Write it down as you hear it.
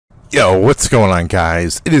Yo, what's going on,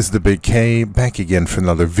 guys? It is the Big K, back again for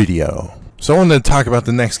another video. So I wanted to talk about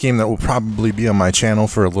the next game that will probably be on my channel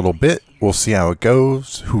for a little bit. We'll see how it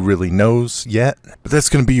goes, who really knows yet. But that's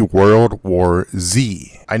going to be World War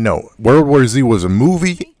Z. I know, World War Z was a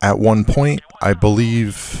movie at one point. I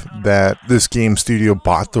believe that this game studio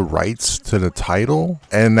bought the rights to the title,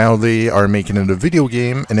 and now they are making it a video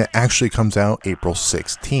game, and it actually comes out April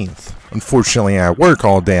 16th. Unfortunately, I work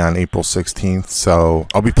all day on April 16th, so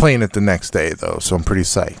I'll be playing it the next day, though, so I'm pretty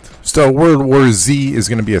psyched. So World War Z is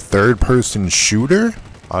going to be a third-person shooter.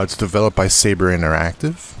 It's developed by Saber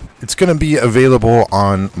Interactive. It's going to be available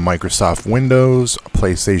on Microsoft Windows,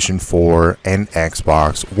 PlayStation 4, and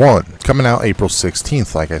Xbox One. It's coming out April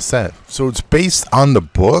 16th, like I said. So it's based on the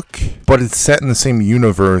book, but it's set in the same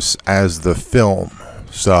universe as the film.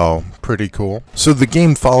 So, pretty cool. So the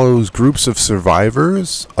game follows groups of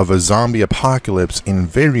survivors of a zombie apocalypse in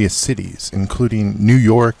various cities, including New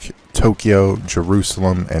York, Tokyo,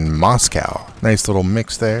 Jerusalem, and Moscow. Nice little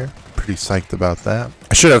mix there. Pretty psyched about that.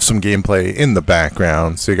 I should have some gameplay in the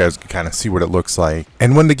background so you guys can kind of see what it looks like.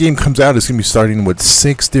 And when the game comes out, it's going to be starting with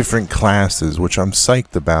 6 different classes, which I'm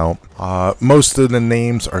psyched about. Most of the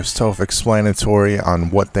names are self-explanatory on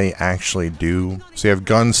what they actually do. So you have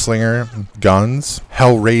Gunslinger, Guns,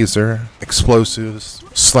 Hellraiser, Explosives,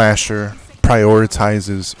 Slasher,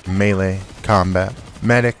 prioritizes melee combat.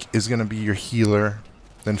 Medic is going to be your healer.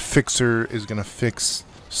 Then Fixer is going to fix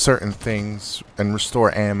certain things and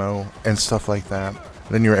restore ammo and stuff like that.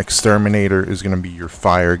 Then your Exterminator is going to be your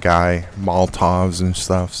fire guy, Molotovs and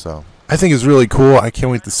stuff. So I think it's really cool. I can't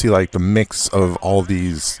wait to see like the mix of all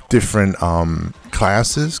these different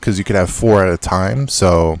classes, because you could have 4 at a time,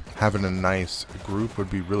 so having a nice group would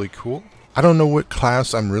be really cool. I don't know what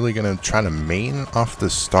class I'm really going to try to main off the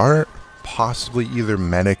start. Possibly either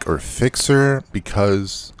Medic or Fixer,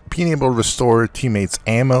 because being able to restore teammates'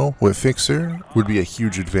 ammo with Fixer would be a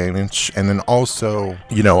huge advantage. And then also,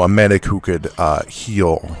 you know, a medic who could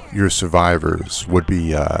heal your survivors would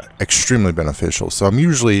be extremely beneficial. So I'm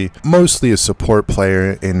usually mostly a support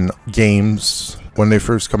player in games when they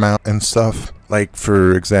first come out and stuff. Like,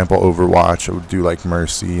 for example, Overwatch, I would do like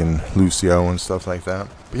Mercy and Lucio and stuff like that.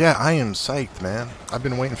 But yeah, I am psyched, man. I've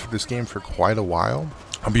been waiting for this game for quite a while.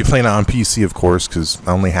 I'll be playing it on PC, of course, because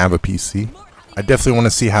I only have a PC. I definitely want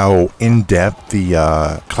to see how in-depth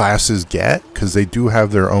the classes get, because they do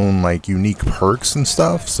have their own like unique perks and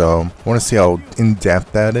stuff. So I want to see how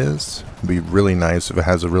in-depth that is. It'd be really nice if it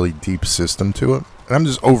has a really deep system to it. And I'm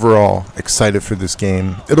just overall excited for this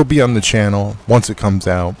game. It'll be on the channel once it comes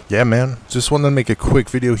out. Yeah, man. Just wanted to make a quick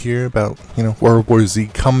video here about, you know, World War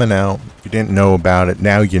Z coming out. If you didn't know about it,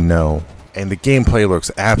 now you know. And the gameplay looks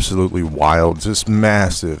absolutely wild. Just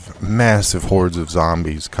massive, massive hordes of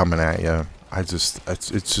zombies coming at you. It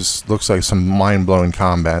just looks like some mind-blowing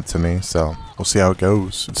combat to me. So we'll see how it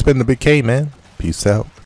goes. It's been the Big K, man. Peace out.